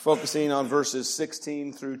Focusing on verses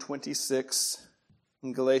 16 through 26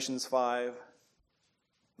 in Galatians 5.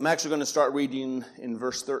 I'm actually going to start reading in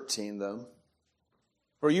verse 13, though.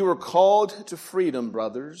 For you were called to freedom,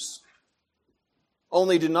 brothers.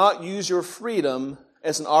 Only do not use your freedom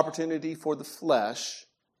as an opportunity for the flesh,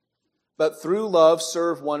 but through love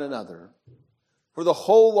serve one another. For the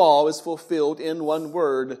whole law is fulfilled in one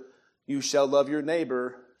word, you shall love your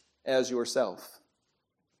neighbor as yourself.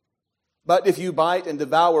 But if you bite and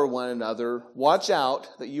devour one another, watch out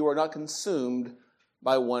that you are not consumed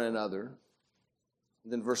by one another.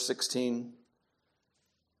 And then verse 16.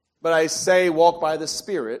 But I say, walk by the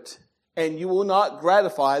Spirit, and you will not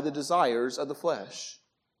gratify the desires of the flesh.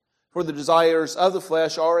 For the desires of the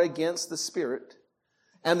flesh are against the Spirit,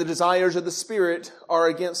 and the desires of the Spirit are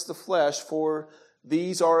against the flesh, for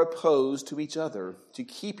these are opposed to each other, to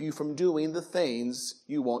keep you from doing the things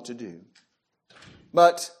you want to do.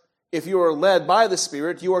 But if you are led by the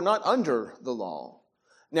Spirit, you are not under the law.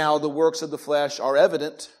 Now the works of the flesh are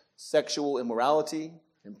evident: sexual immorality,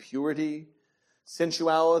 impurity,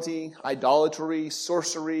 sensuality, idolatry,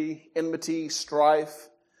 sorcery, enmity, strife,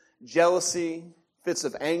 jealousy, fits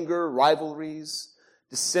of anger, rivalries,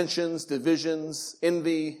 dissensions, divisions,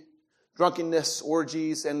 envy, drunkenness,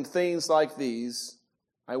 orgies, and things like these.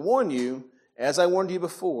 I warn you, as I warned you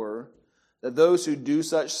before, that those who do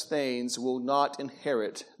such things will not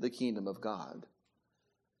inherit the kingdom of God.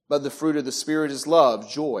 But the fruit of the Spirit is love,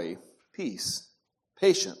 joy, peace,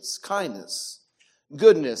 patience, kindness,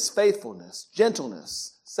 goodness, faithfulness,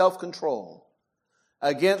 gentleness, self-control.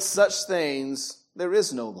 Against such things there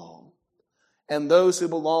is no law. And those who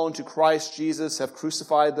belong to Christ Jesus have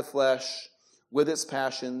crucified the flesh with its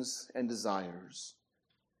passions and desires.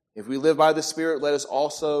 If we live by the Spirit, let us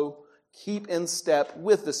also keep in step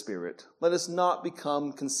with the Spirit. Let us not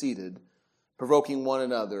become conceited, provoking one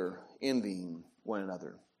another, envying one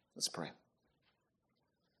another. Let's pray.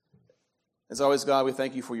 As always, God, we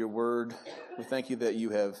thank you for your word. We thank you that you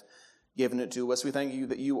have given it to us. We thank you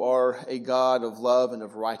that you are a God of love and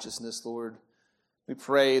of righteousness, Lord. We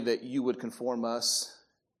pray that you would conform us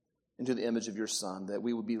into the image of your Son, that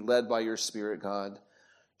we would be led by your Spirit, God,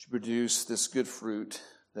 to produce this good fruit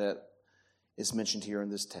that is mentioned here in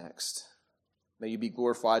this text. May you be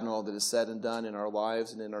glorified in all that is said and done in our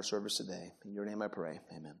lives and in our service today. In your name I pray.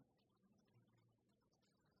 Amen.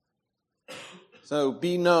 So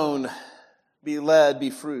be known, be led, be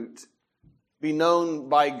fruit. Be known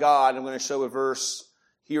by God. I'm going to show a verse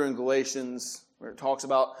here in Galatians where it talks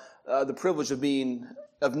about the privilege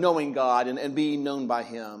of knowing God and being known by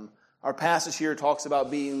Him. Our passage here talks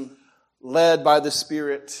about being led by the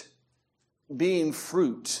Spirit, being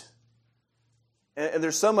fruit. And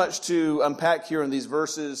there's so much to unpack here in these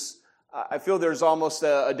verses. I feel there's almost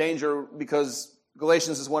a danger because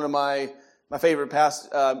Galatians is one of my favorite books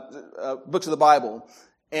of the Bible.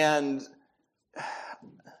 And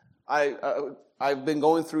I've been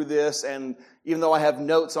going through this, and even though I have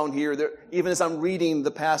notes on here, even as I'm reading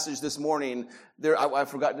the passage this morning, I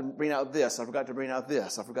forgot to bring out this, I forgot to bring out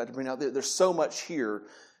this, I forgot to bring out this. There's so much here,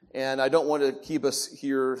 and I don't want to keep us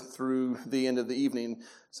here through the end of the evening,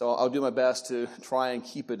 so I'll do my best to try and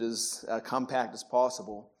keep it as compact as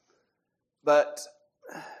possible. But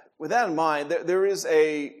with that in mind, there is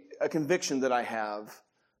a conviction that I have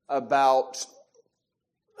about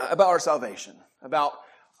our salvation, about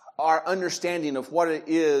our understanding of what it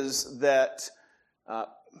is that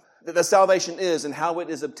the salvation is and how it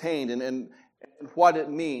is obtained and what it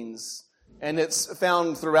means. And it's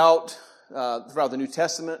found throughout the New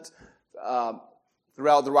Testament,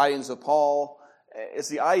 throughout the writings of Paul. It's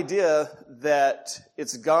the idea that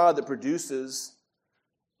it's God that produces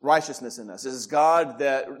righteousness in us. It's God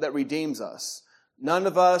that redeems us. None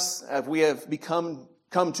of us, if we have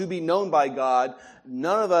come to be known by God,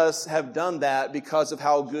 none of us have done that because of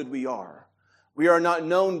how good we are. We are not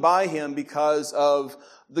known by Him because of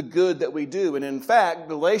the good that we do. And in fact,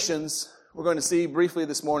 Galatians, we're going to see briefly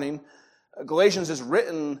this morning, Galatians is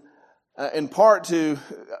written in part to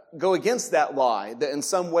go against that lie, that in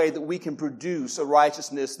some way that we can produce a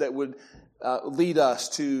righteousness that would lead us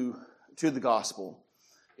to the gospel.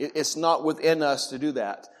 It's not within us to do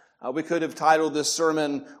that. We could have titled this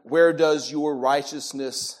sermon, "Where Does Your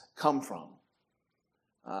Righteousness Come From?"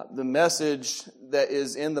 The message that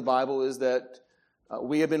is in the Bible is that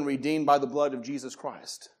we have been redeemed by the blood of Jesus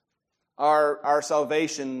Christ. Our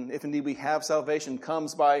salvation, if indeed we have salvation,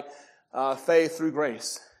 comes by faith through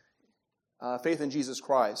grace, faith in Jesus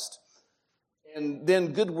Christ. And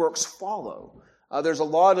then good works follow. There's a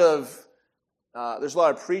lot of There's a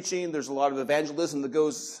lot of preaching. There's a lot of evangelism that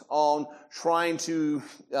goes on, trying to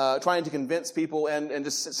convince people, and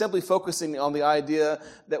just simply focusing on the idea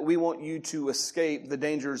that we want you to escape the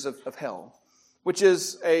dangers of hell, which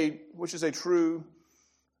is a true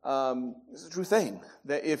thing.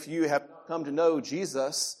 That if you have come to know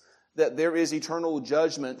Jesus, that there is eternal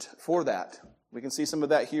judgment for that. We can see some of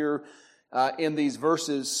that here in these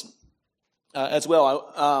verses as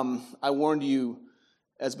well. I warned you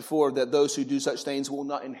as before that those who do such things will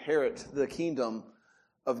not inherit the kingdom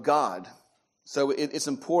of God. So it's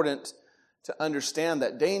important to understand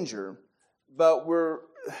that danger. But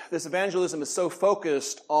this evangelism is so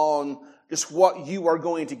focused on just what you are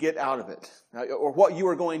going to get out of it, or what you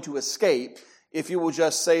are going to escape if you will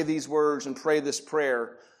just say these words and pray this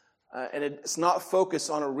prayer. And it's not focused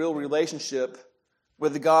on a real relationship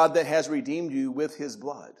with the God that has redeemed you with His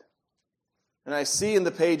blood. And I see in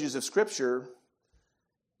the pages of Scripture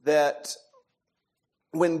that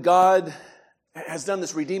when God has done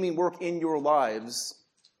this redeeming work in your lives,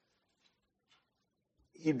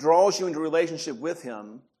 He draws you into a relationship with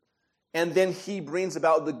Him, and then He brings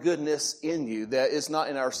about the goodness in you that is not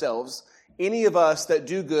in ourselves. Any of us that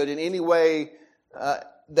do good in any way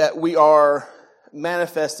that we are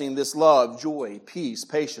manifesting this love, joy, peace,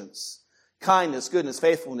 patience, kindness, goodness,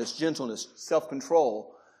 faithfulness, gentleness,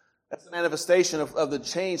 self-control, that's a manifestation of the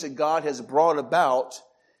change that God has brought about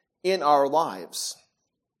in our lives.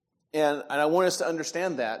 And I want us to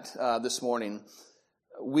understand that this morning.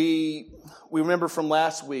 We remember from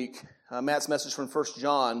last week, Matt's message from 1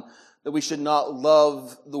 John, that we should not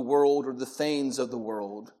love the world or the things of the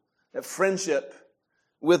world. That friendship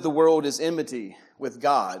with the world is enmity with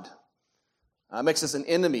God. Makes us an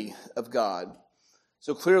enemy of God.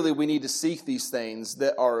 So clearly we need to seek these things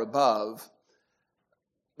that are above.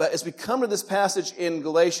 But as we come to this passage in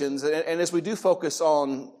Galatians, and as we do focus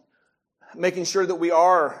on making sure that we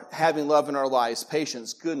are having love in our lives,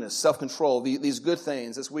 patience, goodness, self-control, these good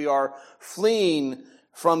things, as we are fleeing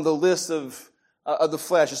from the list of the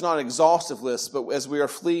flesh. It's not an exhaustive list, but as we are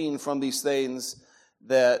fleeing from these things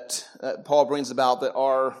that Paul brings about that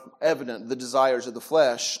are evident, the desires of the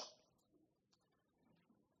flesh,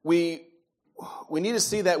 we need to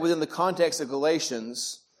see that within the context of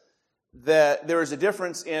Galatians, that there is a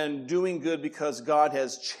difference in doing good because God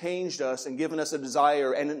has changed us and given us a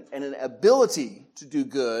desire and an ability to do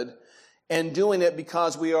good, and doing it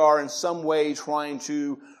because we are in some way trying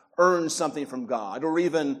to earn something from God, or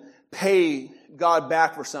even pay God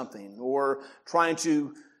back for something, or trying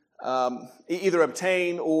to either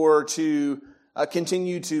obtain or to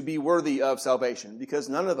continue to be worthy of salvation, because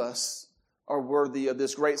none of us are worthy of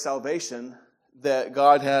this great salvation that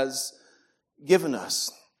God has given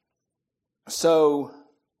us. So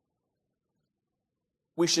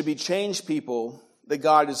we should be changed people that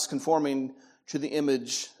God is conforming to the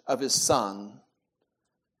image of His Son.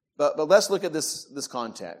 But let's look at this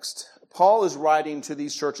context. Paul is writing to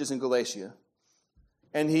these churches in Galatia,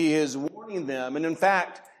 and he is warning them, and in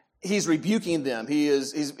fact, he's rebuking them.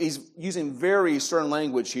 He's using very stern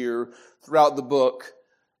language here throughout the book,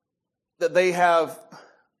 that they have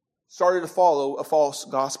started to follow a false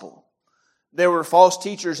gospel. There were false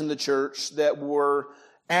teachers in the church that were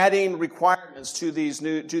adding requirements to these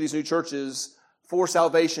new churches for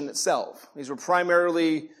salvation itself. These were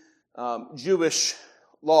primarily Jewish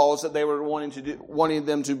laws that they were wanting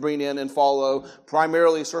them to bring in and follow,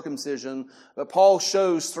 primarily circumcision. But Paul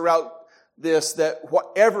shows throughout this that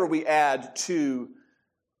whatever we add to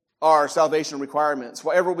our salvation requirements,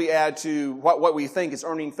 whatever we add to what we think is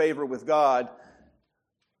earning favor with God,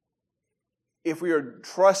 if we are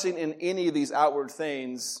trusting in any of these outward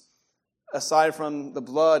things, aside from the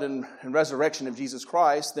blood and resurrection of Jesus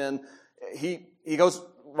Christ, then he goes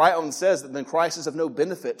right on and says that then Christ is of no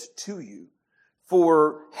benefit to you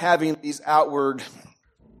for having these outward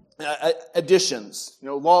additions,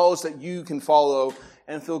 laws that you can follow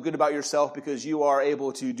and feel good about yourself because you are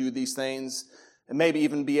able to do these things, and maybe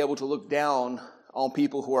even be able to look down on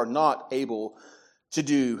people who are not able to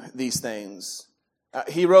do these things.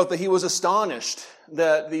 He wrote that he was astonished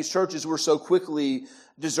that these churches were so quickly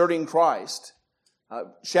deserting Christ.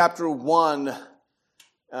 Chapter 1,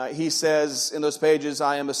 he says in those pages,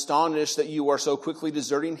 "I am astonished that you are so quickly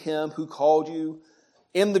deserting Him who called you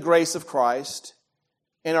in the grace of Christ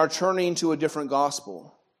and are turning to a different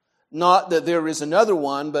gospel. Not that there is another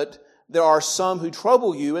one, but there are some who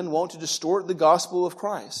trouble you and want to distort the gospel of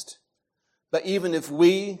Christ. But even if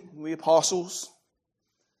we apostles,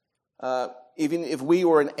 even if we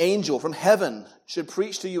or an angel from heaven should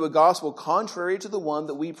preach to you a gospel contrary to the one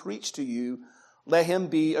that we preach to you, let him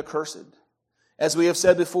be accursed. As we have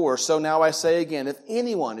said before, so now I say again, if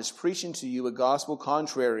anyone is preaching to you a gospel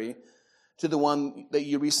contrary to the one that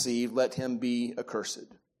you received, let him be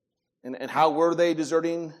accursed. And how were they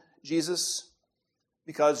deserting Jesus?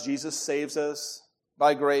 Because Jesus saves us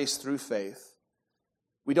by grace through faith.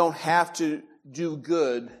 We don't have to do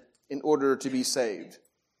good in order to be saved.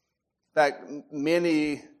 In fact,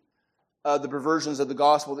 many of the perversions of the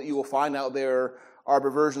gospel that you will find out there are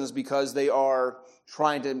perversions because they are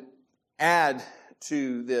trying to add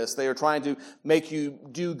to this. They are trying to make you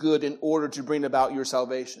do good in order to bring about your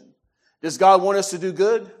salvation. Does God want us to do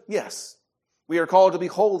good? Yes. We are called to be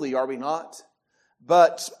holy, are we not?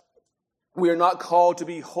 But we are not called to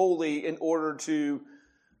be holy in order to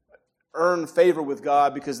earn favor with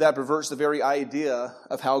God, because that perverts the very idea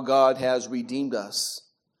of how God has redeemed us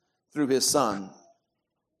through His Son.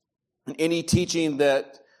 And any teaching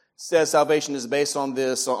that says salvation is based on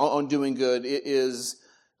this, on doing good, it is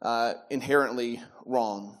inherently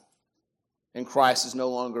wrong. And Christ is no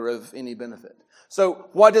longer of any benefit. So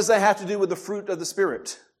what does that have to do with the fruit of the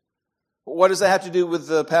Spirit? What does that have to do with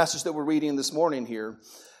the passage that we're reading this morning here?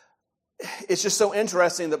 It's just so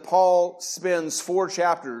interesting that Paul spends 4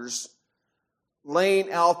 chapters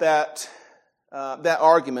laying out that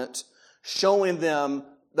argument, showing them,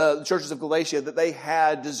 the churches of Galatia, that they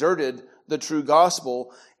had deserted the true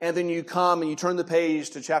gospel. And then you come and you turn the page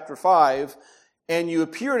to chapter 5, and you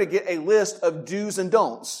appear to get a list of do's and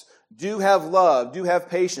don'ts. Do have love, do have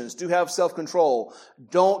patience, do have self-control,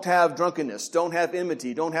 don't have drunkenness, don't have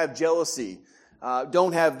enmity, don't have jealousy,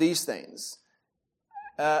 don't have these things.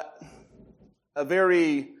 A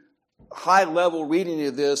very high-level reading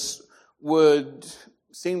of this would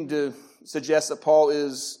seem to suggest that Paul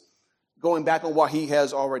is going back on what he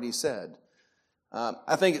has already said.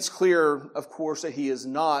 I think it's clear, of course, that he's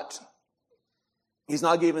not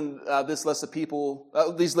giving these lists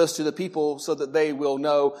to the people so that they will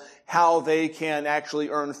know how they can actually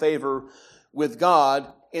earn favor with God.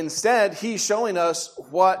 Instead, he's showing us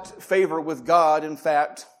what favor with God, in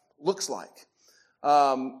fact, looks like.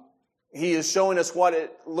 He is showing us what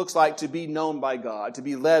it looks like to be known by God, to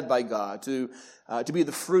be led by God, to be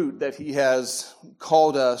the fruit that He has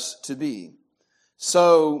called us to be.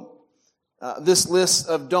 So, this list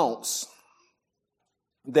of don'ts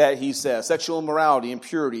that he says: sexual immorality,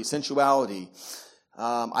 impurity, sensuality,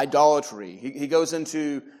 idolatry. He goes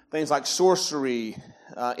into things like sorcery,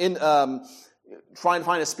 trying to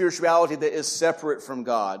find a spirituality that is separate from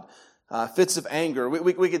God, fits of anger.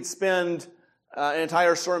 We could spend an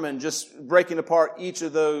entire sermon just breaking apart each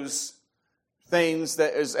of those things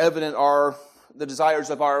that is evident are the desires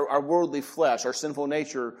of our worldly flesh, our sinful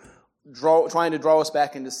nature, trying to draw us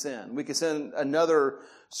back into sin. We could spend another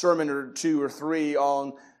sermon or 2 or 3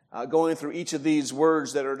 on going through each of these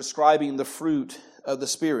words that are describing the fruit of the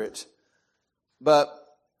Spirit. But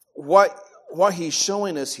what he's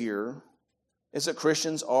showing us here is that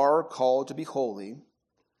Christians are called to be holy,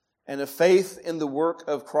 and a faith in the work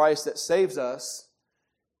of Christ that saves us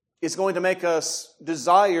is going to make us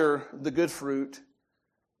desire the good fruit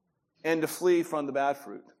and to flee from the bad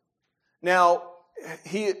fruit. Now,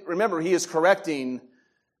 he is correcting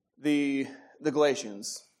the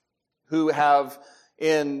Galatians, who have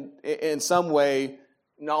in some way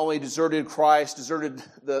not only deserted Christ, deserted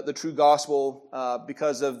the true gospel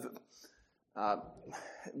because of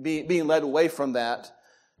being led away from that.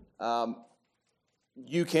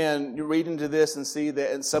 You read into this and see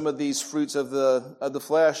that some of these fruits of the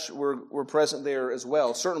flesh were present there as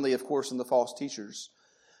well. Certainly, of course, in the false teachers.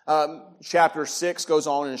 Chapter 6 goes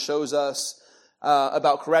on and shows us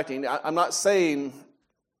about correcting. I'm not saying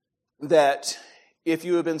that if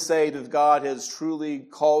you have been saved, if God has truly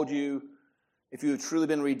called you, if you have truly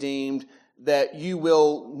been redeemed, that you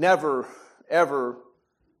will never, ever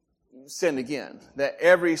sin again. That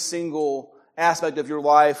every single aspect of your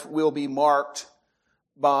life will be marked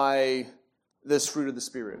by this fruit of the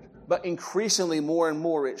Spirit. But increasingly, more and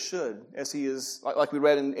more it should, as He is, like we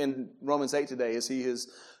read in Romans 8 today, as He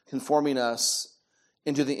is conforming us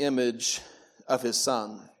into the image of His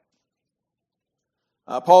Son.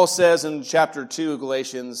 Paul says in chapter 2 of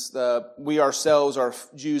Galatians, we ourselves are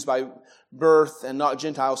Jews by birth and not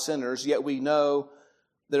Gentile sinners, yet we know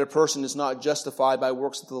that a person is not justified by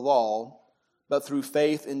works of the law, but through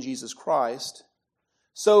faith in Jesus Christ.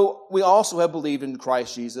 So we also have believed in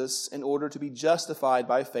Christ Jesus in order to be justified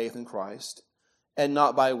by faith in Christ and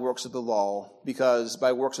not by works of the law, because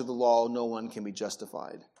by works of the law no one can be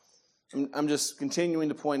justified. I'm just continuing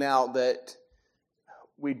to point out that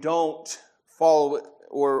we don't follow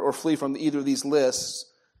or flee from either of these lists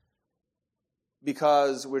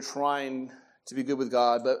because we're trying to be good with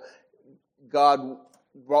God, but God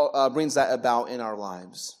brings that about in our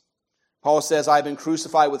lives. Paul says, I've been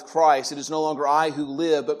crucified with Christ. It is no longer I who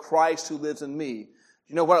live, but Christ who lives in me.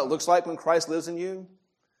 You know what it looks like when Christ lives in you?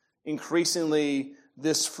 Increasingly,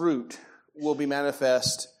 this fruit will be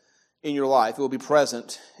manifest in your life. It will be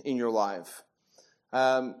present in your life.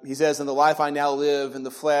 He says, in the life I now live in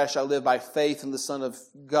the flesh, I live by faith in the Son of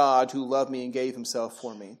God who loved me and gave himself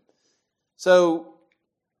for me. So,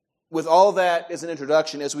 with all that as an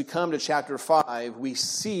introduction, as we come to chapter 5, we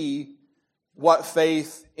see what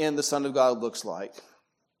faith in the Son of God looks like.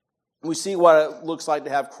 We see what it looks like to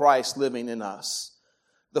have Christ living in us.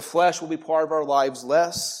 The flesh will be part of our lives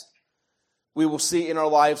less. We will see in our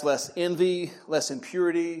lives less envy, less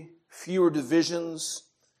impurity, fewer divisions,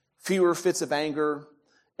 fewer fits of anger,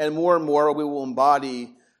 and more we will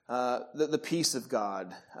embody the peace of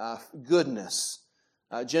God, goodness,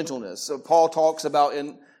 gentleness. So Paul talks about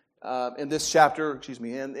in this chapter,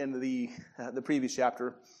 in the previous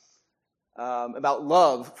chapter, about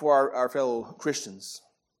love for our fellow Christians.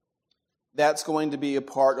 That's going to be a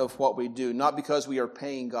part of what we do, not because we are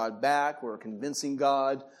paying God back or convincing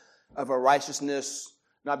God of our righteousness,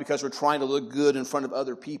 not because we're trying to look good in front of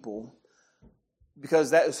other people,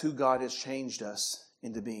 because that is who God has changed us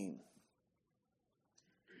into being.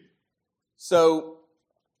 So,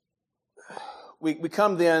 we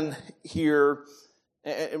come then here,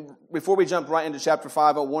 and before we jump right into chapter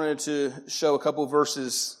 5, I wanted to show a couple of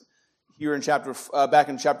verses here in back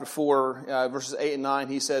in chapter 4, verses 8 and 9.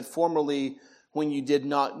 He said, formerly, when you did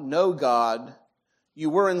not know God, you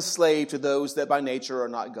were enslaved to those that by nature are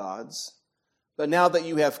not God's. But now that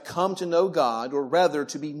you have come to know God, or rather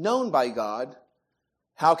to be known by God,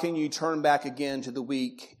 how can you turn back again to the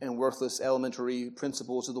weak and worthless elementary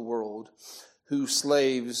principles of the world, whose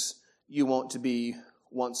slaves you want to be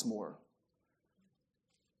once more?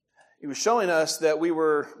 He was showing us that we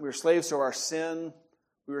were slaves to our sin.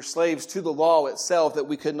 We were slaves to the law itself that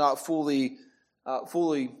we could not fully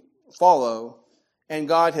follow. And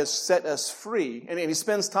God has set us free. And he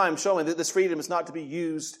spends time showing that this freedom is not to be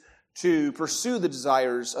used to pursue the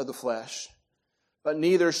desires of the flesh, but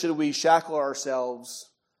neither should we shackle ourselves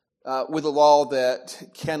with a law that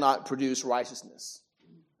cannot produce righteousness.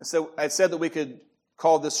 And so I said that we could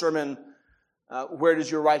call this sermon, Where Does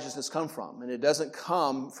Your Righteousness Come From? And it doesn't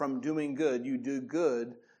come from doing good. You do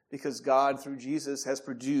good because God, through Jesus, has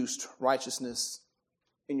produced righteousness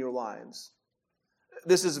in your lives.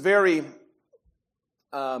 This is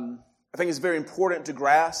I think it's very important to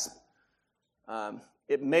grasp.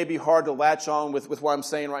 It may be hard to latch on with what I'm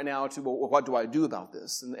saying right now to, well, what do I do about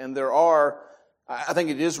this? And there are, I think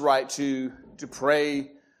it is right to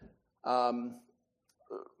pray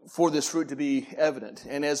for this fruit to be evident.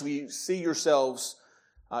 And as we see yourselves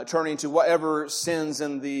turning to whatever sins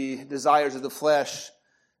and the desires of the flesh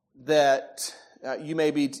that you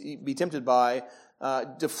may be tempted by,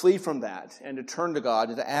 to flee from that and to turn to God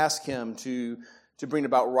and to ask Him to bring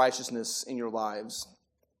about righteousness in your lives.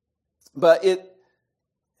 But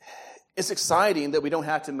it's exciting that we don't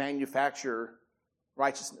have to manufacture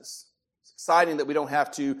righteousness. It's exciting that we don't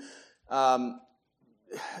have to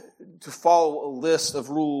follow a list of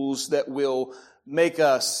rules that will make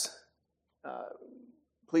us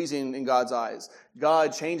pleasing in God's eyes.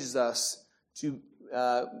 God changes us to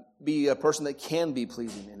be a person that can be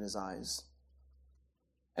pleasing in His eyes.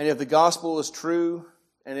 And if the gospel is true,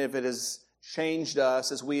 and if it has changed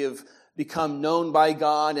us as we have become known by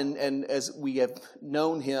God and as we have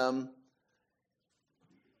known Him,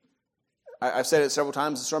 I've said it several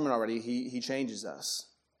times in the sermon already, He changes us.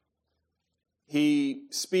 He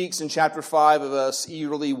speaks in chapter 5 of us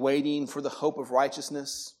eagerly waiting for the hope of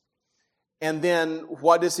righteousness. And then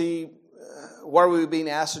what are we being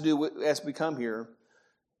asked to do as we come here?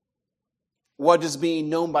 What does being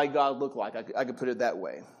known by God look like? I could put it that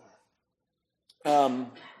way.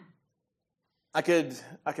 I could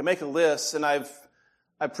make a list, and I've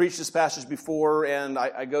preached this passage before, and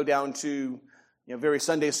I go down to very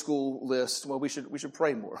Sunday school list. Well, we should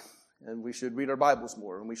pray more, and we should read our Bibles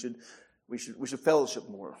more, and we should fellowship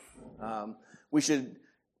more. We should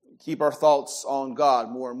keep our thoughts on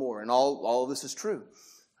God more and more, and all of this is true.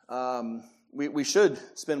 We should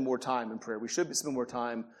spend more time in prayer. We should spend more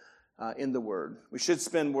time in the Word. We should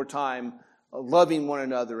spend more time loving one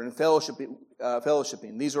another and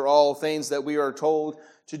fellowshipping. These are all things that we are told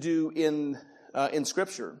to do in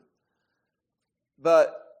Scripture.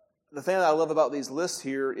 But the thing that I love about these lists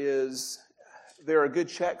here is they're a good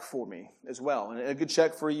check for me as well, and a good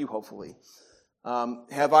check for you, hopefully.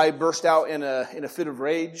 Have I burst out in a fit of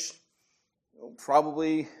rage?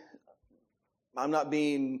 Probably. I'm not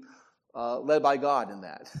being led by God in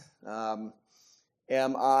that.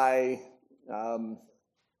 Am I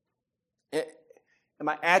Am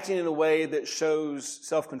I acting in a way that shows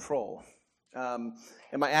self-control? Am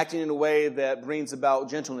I acting in a way that brings about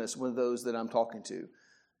gentleness with those that I'm talking to?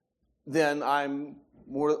 Then I'm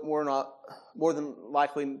more than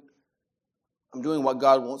likely I'm doing what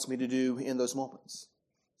God wants me to do in those moments.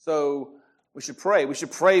 So we should pray. We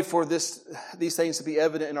should pray for these things to be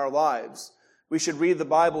evident in our lives. We should read the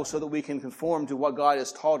Bible so that we can conform to what God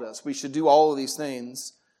has taught us. We should do all of these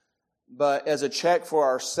things. But as a check for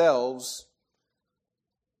ourselves,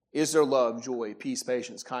 is there love, joy, peace,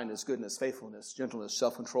 patience, kindness, goodness, faithfulness, gentleness,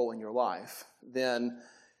 self-control in your life? Then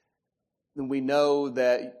we know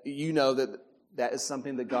that you know that is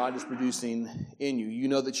something that God is producing in you. You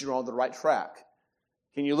know that you're on the right track.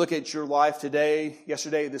 Can you look at your life today,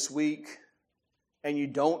 yesterday, this week, and you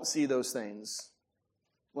don't see those things?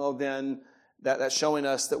 Well, then that's showing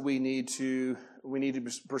us that we need to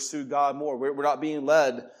pursue God more. We're not being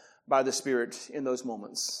led by the Spirit in those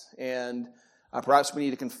moments. And perhaps we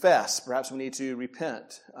need to confess. Perhaps we need to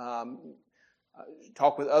repent.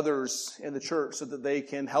 Talk with others in the church so that they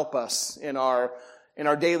can help us in our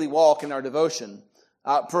daily walk, in our devotion.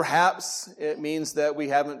 Perhaps it means that we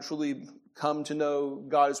haven't truly come to know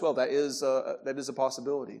God as well. That is a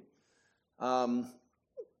possibility.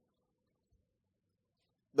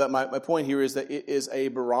 But my point here is that it is a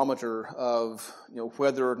barometer of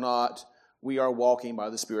whether or not we are walking by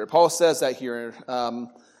the Spirit. Paul says that here in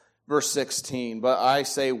verse 16. But I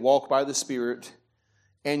say, walk by the Spirit,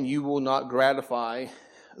 and you will not gratify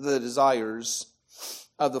the desires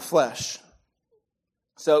of the flesh.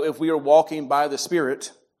 So if we are walking by the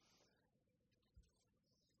Spirit,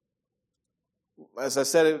 as I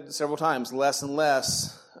said it several times, less and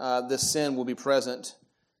less this sin will be present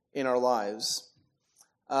in our lives.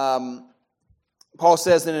 Paul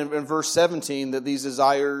says then in verse 17 that these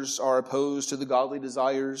desires are opposed to the godly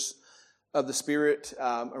desires of the Spirit.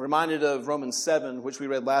 I'm reminded of Romans 7, which we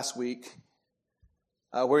read last week,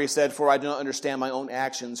 where he said, for I do not understand my own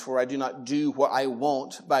actions, for I do not do what I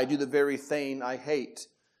want, but I do the very thing I hate.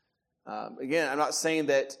 Again, I'm not saying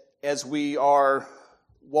that as we are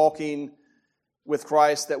walking with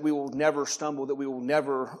Christ that we will never stumble, that we will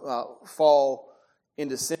never fall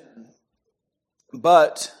into sin.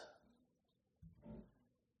 But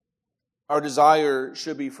our desire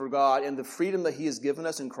should be for God, and the freedom that He has given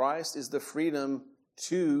us in Christ is the freedom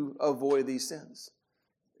to avoid these sins.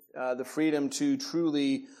 The freedom to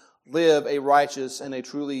truly live a righteous and a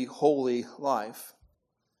truly holy life.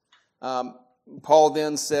 Paul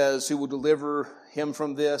then says, who will deliver him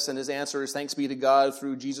from this? And his answer is, thanks be to God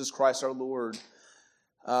through Jesus Christ our Lord.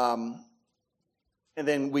 And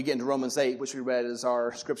then we get into Romans 8, which we read as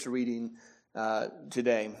our scripture reading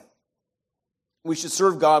today. We should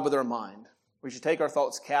serve God with our mind. We should take our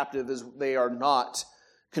thoughts captive as they are not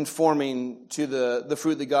conforming to the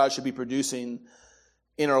fruit that God should be producing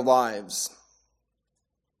in our lives.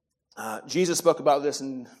 Jesus spoke about this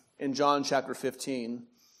in John chapter 15.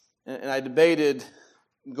 And I debated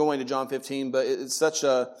going to John 15, but it's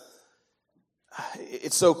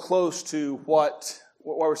so close to what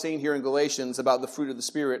we're seeing here in Galatians about the fruit of the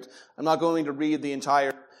Spirit. I'm not going to read the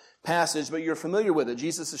entire passage, but you're familiar with it.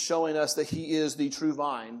 Jesus is showing us that He is the true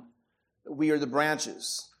vine, that we are the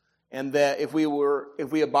branches, and that if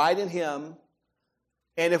we abide in Him,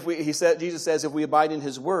 and Jesus says, if we abide in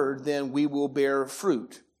His word, then we will bear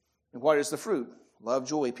fruit. And what is the fruit? Love,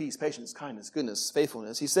 joy, peace, patience, kindness, goodness,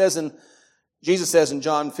 faithfulness. Jesus says in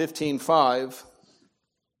John 15:5,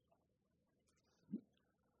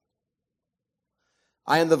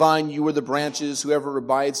 I am the vine, you are the branches. Whoever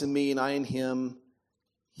abides in me and I in him,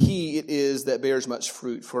 he it is that bears much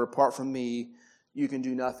fruit. For apart from me, you can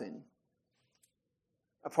do nothing.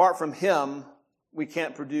 Apart from Him, we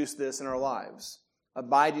can't produce this in our lives.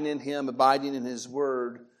 Abiding in Him, abiding in His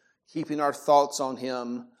word, keeping our thoughts on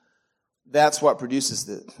Him, that's what produces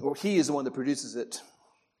it. Or He is the one that produces it.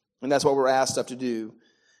 And that's what we're asked up to do.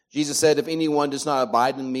 Jesus said, if anyone does not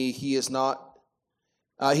abide in me, he is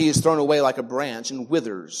thrown away like a branch and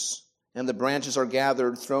withers. And the branches are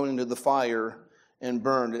gathered, thrown into the fire, and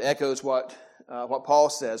burned. It echoes what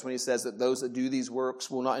Paul says when he says that those that do these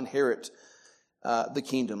works will not inherit the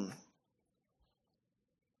kingdom.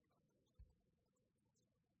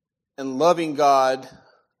 And loving God,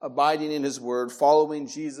 abiding in His word, following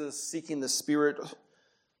Jesus, seeking the Spirit,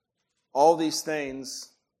 all these things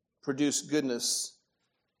produce goodness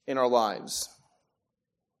in our lives.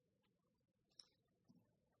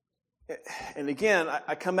 And again,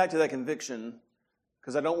 I come back to that conviction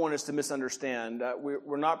because I don't want us to misunderstand.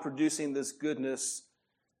 We're not producing this goodness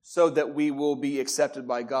so that we will be accepted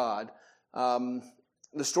by God. The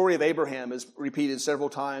story of Abraham is repeated several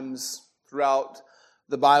times throughout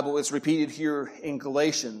the Bible. It's repeated here in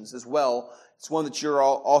Galatians as well. It's one that you're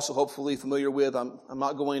all also hopefully familiar with. I'm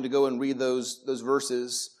not going to go and read those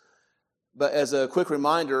verses. But as a quick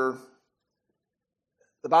reminder,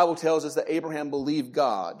 the Bible tells us that Abraham believed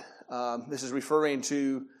God. This is referring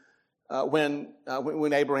to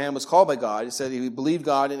when Abraham was called by God. It said he believed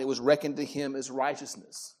God and it was reckoned to him as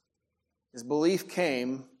righteousness. His belief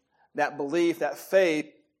came, that belief, that faith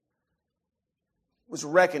was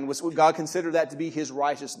reckoned, God considered that to be his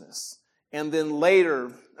righteousness. And then later,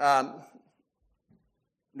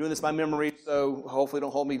 doing this by memory, so hopefully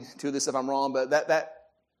don't hold me to this if I'm wrong, but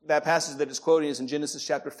that passage that it's quoting is in Genesis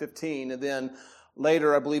chapter 15, and then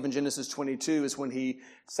later, I believe in Genesis 22, is when he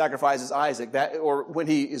sacrifices Isaac, or when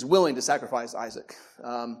he is willing to sacrifice Isaac.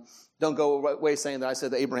 Don't go away saying that I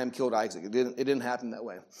said that Abraham killed Isaac. It didn't happen that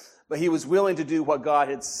way. But he was willing to do what God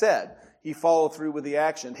had said. He followed through with the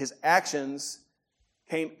action. His actions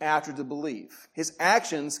came after the belief. His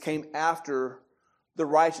actions came after the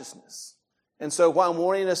righteousness. And so what I'm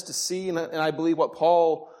wanting us to see, and I believe what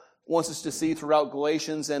Paul wants us to see throughout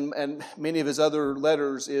Galatians and many of his other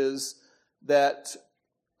letters, is that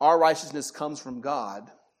our righteousness comes from God.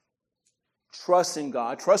 Trust in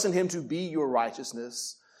God. Trust in Him to be your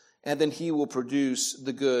righteousness, and then He will produce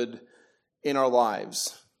the good in our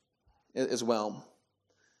lives as well.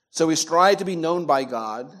 So we strive to be known by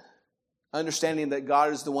God, understanding that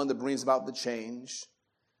God is the one that brings about the change.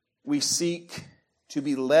 We seek to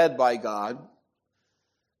be led by God.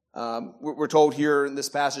 We're told here in this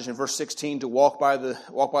passage in verse 16 to walk by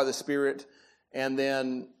the Spirit, and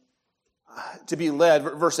then to be led.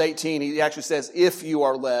 Verse 18, he actually says, if you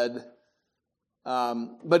are led,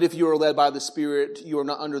 but if you are led by the Spirit, you are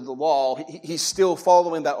not under the law. He's still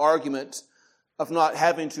following that argument of not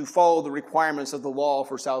having to follow the requirements of the law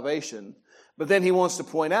for salvation. But then he wants to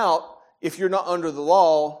point out, if you're not under the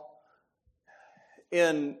law,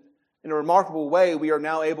 in a remarkable way, we are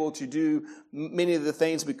now able to do many of the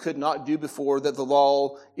things we could not do before that the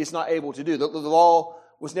law is not able to do. The law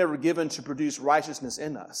was never given to produce righteousness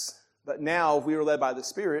in us. But now, if we are led by the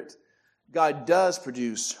Spirit, God does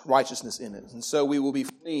produce righteousness in it. And so we will be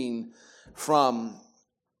fleeing from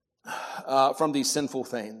these sinful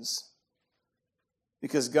things,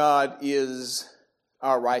 because God is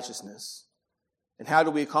our righteousness. And how do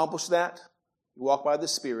we accomplish that? You walk by the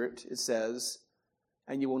Spirit, it says,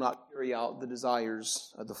 and you will not carry out the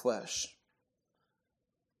desires of the flesh.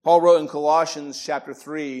 Paul wrote in Colossians chapter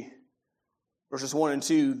 3, verses 1 and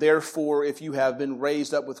 2, therefore, if you have been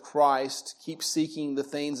raised up with Christ, keep seeking the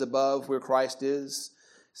things above where Christ is,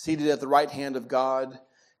 seated at the right hand of God.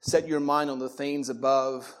 Set your mind on the things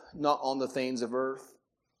above, not on the things of earth.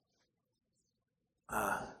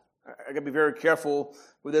 I got to be very careful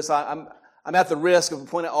with this. I'm at the risk of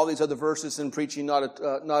pointing out all these other verses and preaching not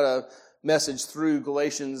a message through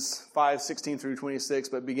Galatians 5:16 through 26,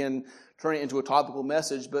 but begin turning it into a topical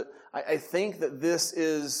message. But I think that this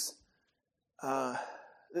is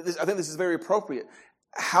very appropriate.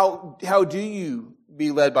 How do you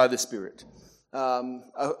be led by the Spirit?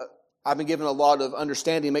 I've been given a lot of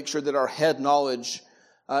understanding. Make sure that our head knowledge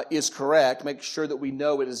is correct. Make sure that we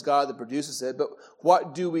know it is God that produces it. But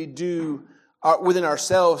what do we do within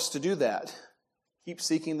ourselves to do that? Keep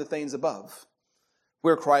seeking the things above,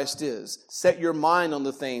 where Christ is. Set your mind on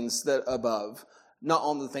the things that above, not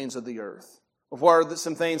on the things of the earth. What are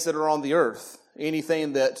some things that are on the earth?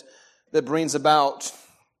 Anything that brings about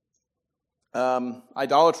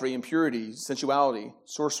idolatry, impurity, sensuality,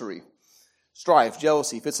 sorcery, strife,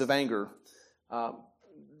 jealousy, fits of anger.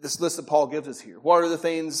 This list that Paul gives us here. What are the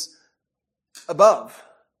things above?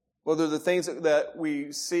 Well, they're the things that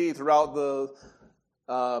we see throughout the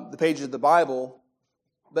pages of the Bible.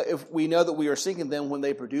 But if we know that we are seeking them, when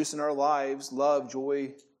they produce in our lives love,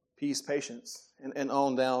 joy, peace, patience, and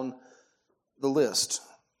on down the list.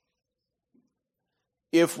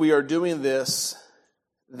 If we are doing this,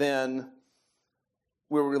 then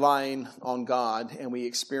we're relying on God and we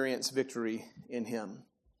experience victory in Him.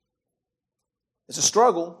 It's a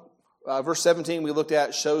struggle. Verse 17 we looked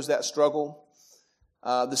at shows that struggle.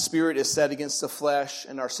 The Spirit is set against the flesh,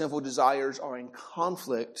 and our sinful desires are in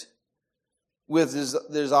conflict with the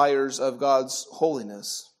desires of God's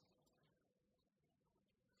holiness.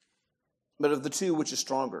 But of the two, which is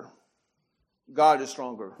stronger? God is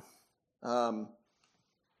stronger.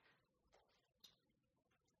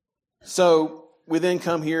 So we then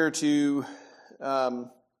come here to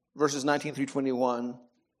verses 19 through 21.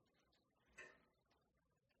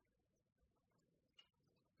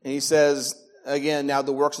 And he says, again, now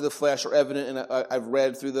the works of the flesh are evident, and I've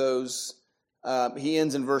read through those. he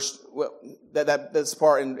ends in that's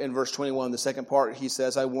part in verse 21. The second part, he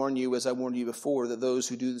says, I warn you, as I warned you before, that those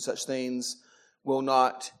who do such things will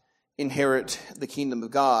not inherit the kingdom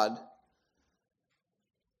of God.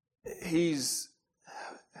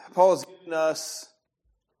 Paul has given us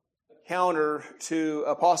a counter to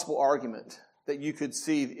a possible argument that you could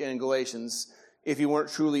see in Galatians if you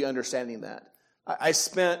weren't truly understanding that. I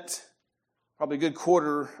spent probably a good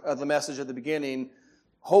quarter of the message at the beginning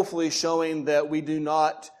hopefully showing that we do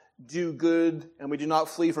not do good and we do not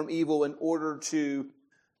flee from evil in order to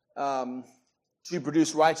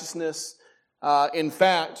produce righteousness. In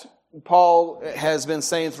fact, Paul has been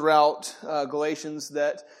saying throughout Galatians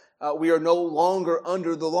that we are no longer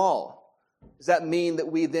under the law. Does that mean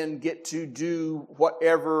that we then get to do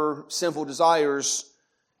whatever sinful desires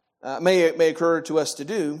may occur to us to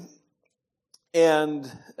do? And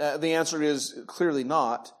the answer is clearly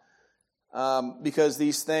not. Because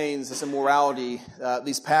these things, this immorality,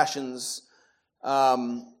 these passions,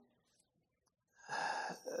 they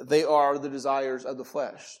are the desires of the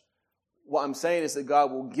flesh. What I'm saying is that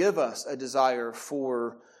God will give us a desire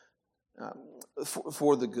for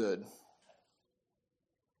the good.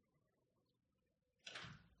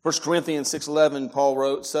 1 Corinthians 6:11, Paul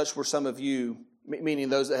wrote, such were some of you, meaning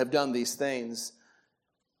those that have done these things.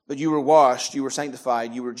 But you were washed, you were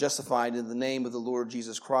sanctified, you were justified in the name of the Lord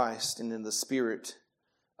Jesus Christ and in the Spirit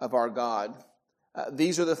of our God.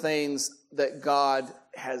 These are the things that God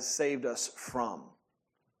has saved us from.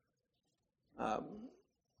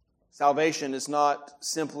 Salvation is not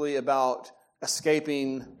simply about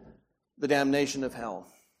escaping the damnation of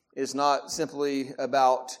hell. It is not simply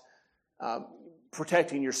about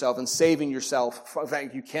protecting yourself and saving yourself. In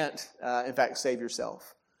fact, you can't, save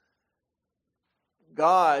yourself.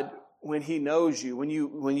 God, when He knows you, when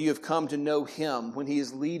you have come to know Him, when He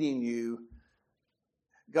is leading you,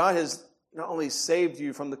 God has not only saved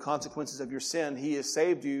you from the consequences of your sin, He has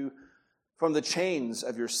saved you from the chains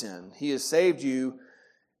of your sin. He has saved you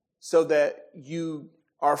so that you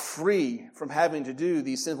are free from having to do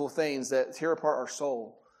these sinful things that tear apart our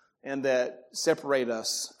soul and that separate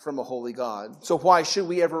us from a holy God. So why should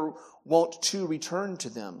we ever want to return to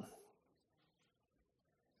them?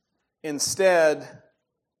 Instead,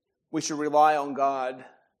 we should rely on God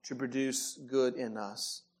to produce good in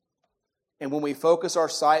us. And when we focus our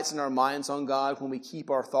sights and our minds on God, when we keep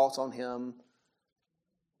our thoughts on Him,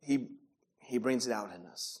 He brings it out in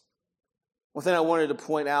us. One thing I wanted to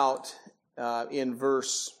point out in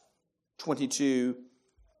verse 22,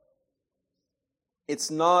 it's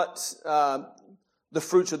not the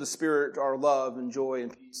fruits of the Spirit are love and joy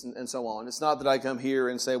and peace and so on. It's not that I come here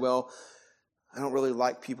and say, well, I don't really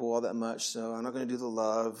like people all that much, so I'm not going to do the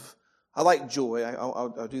love. I like joy.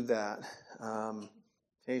 I'll do that.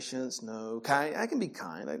 Patience, no. Kind. I can be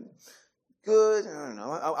kind. Good. I don't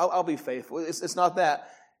know. I'll be faithful. It's not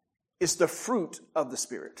that. It's the fruit of the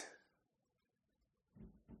Spirit.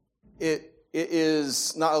 It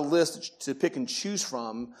is not a list to pick and choose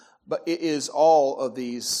from, but it is all of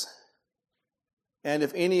these. And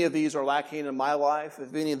if any of these are lacking in my life,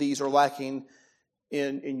 if any of these are lacking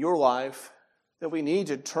in your life, then we need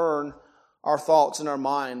to turn our thoughts and our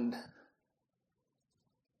mind,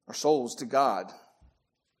 our souls to God.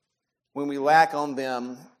 When we lack on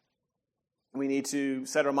them, we need to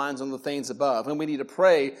set our minds on the things above. And we need to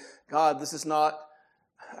pray, God, this is not,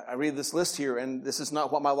 I read this list here, and this is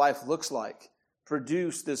not what my life looks like.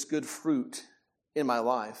 Produce this good fruit in my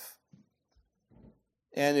life.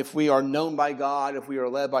 And if we are known by God, if we are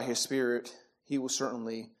led by His Spirit, He will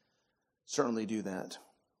certainly do that.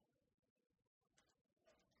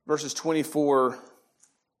 Verses 24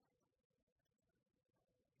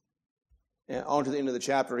 and on to the end of the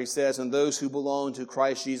chapter, he says, and those who belong to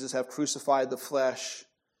Christ Jesus have crucified the flesh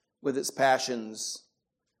with its passions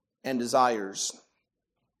and desires.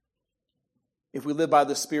 If we live by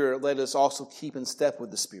the Spirit, let us also keep in step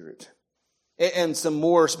with the Spirit. And some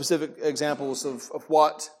more specific examples of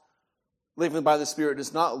what living by the Spirit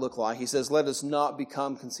does not look like. He says, let us not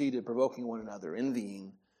become conceited, provoking one another,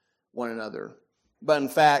 envying one another. But in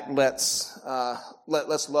fact, let's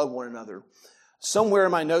love one another. Somewhere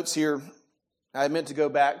in my notes here, I meant to go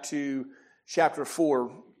back to chapter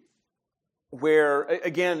 4, where,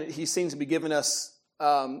 again, he seems to be giving us,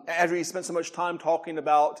 after he spent so much time talking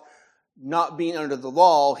about not being under the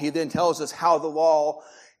law, he then tells us how the law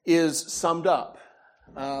is summed up.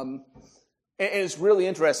 And it's really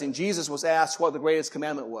interesting. Jesus was asked what the greatest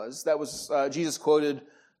commandment was. That was, Jesus quoted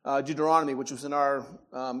Deuteronomy, which was in our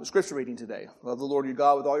scripture reading today. Love the Lord your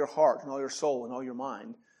God with all your heart and all your soul and all your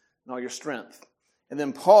mind and all your strength. And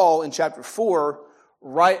then Paul in chapter 4,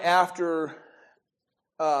 right after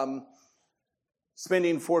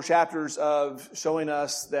spending 4 chapters of showing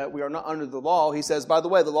us that we are not under the law, he says, by the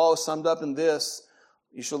way, the law is summed up in this: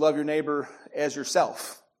 you shall love your neighbor as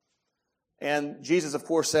yourself. And Jesus, of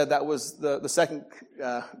course, said that was the second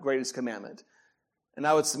greatest commandment. And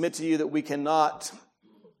I would submit to you that we cannot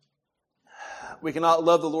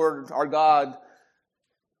love the Lord our God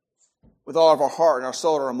with all of our heart and our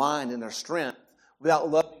soul and our mind and our strength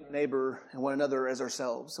without loving our neighbor and one another as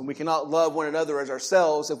ourselves. And we cannot love one another as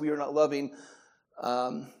ourselves if we are not loving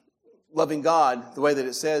God the way that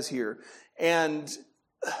it says here. And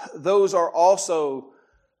those are also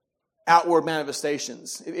outward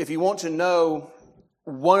manifestations. If you want to know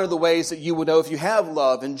one of the ways that you will know if you have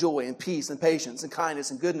love and joy and peace and patience and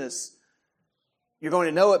kindness and goodness, you're going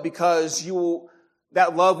to know it because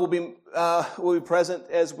that love will be present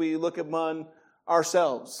as we look upon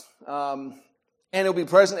ourselves, and it'll be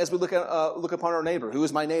present as we look upon our neighbor. Who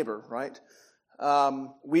is my neighbor? Right?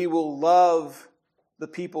 We will love the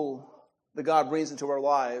people that God brings into our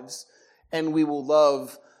lives, and we will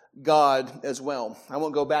love God as well. I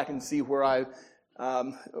won't go back and see where I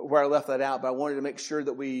left that out, but I wanted to make sure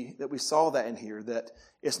that we saw that in here. That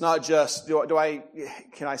it's not just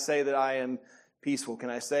can I say that I am peaceful? Can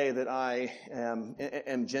I say that I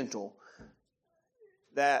am gentle?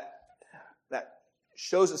 That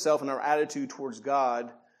shows itself in our attitude towards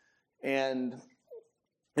God and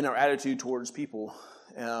in our attitude towards people,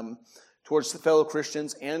 towards the fellow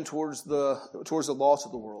Christians and towards the lost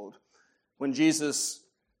of the world. When Jesus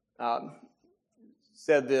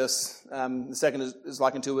said this, the second is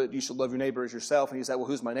likened to it: you shall love your neighbor as yourself. And he said, well,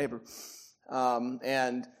 who's my neighbor?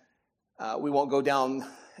 We won't go down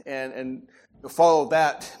and follow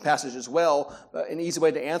that passage as well. But an easy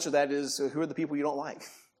way to answer that is, who are the people you don't like?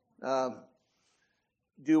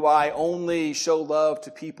 Do I only show love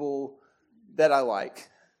to people that I like?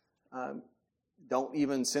 Don't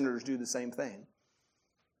even sinners do the same thing?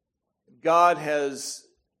 God has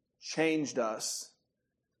changed us.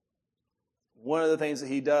 One of the things that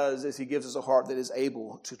he does is he gives us a heart that is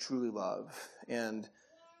able to truly love and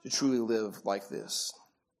to truly live like this.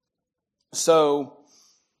 So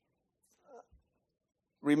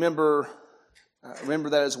remember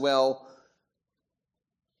that as well.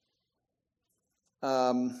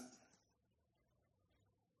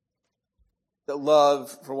 That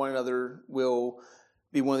love for one another will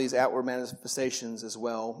be one of these outward manifestations as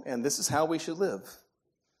well. And this is how we should live.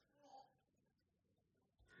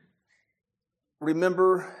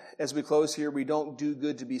 Remember, as we close here, we don't do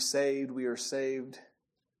good to be saved. We are saved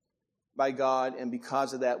by God, and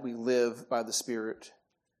because of that, we live by the Spirit.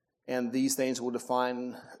 And these things will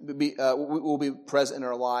will be present in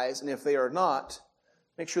our lives. And if they are not,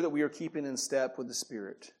 make sure that we are keeping in step with the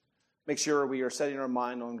Spirit. Make sure we are setting our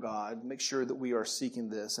mind on God. Make sure that we are seeking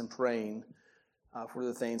this and praying for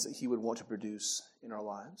the things that he would want to produce in our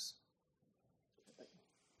lives.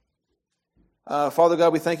 Father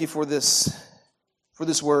God, we thank you for this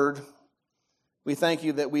word. We thank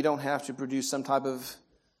you that we don't have to produce some type of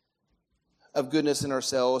goodness in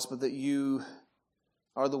ourselves, but that you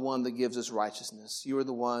are the one that gives us righteousness. You are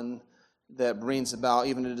the one that brings about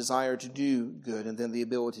even a desire to do good and then the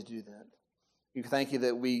ability to do that. We thank you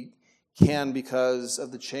that we can, because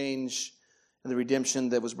of the change and the redemption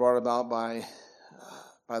that was brought about by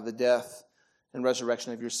the death and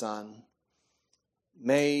resurrection of your Son.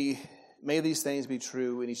 May these things be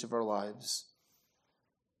true in each of our lives.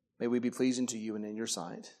 May we be pleasing to you and in your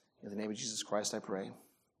sight. In the name of Jesus Christ I pray.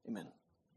 Amen.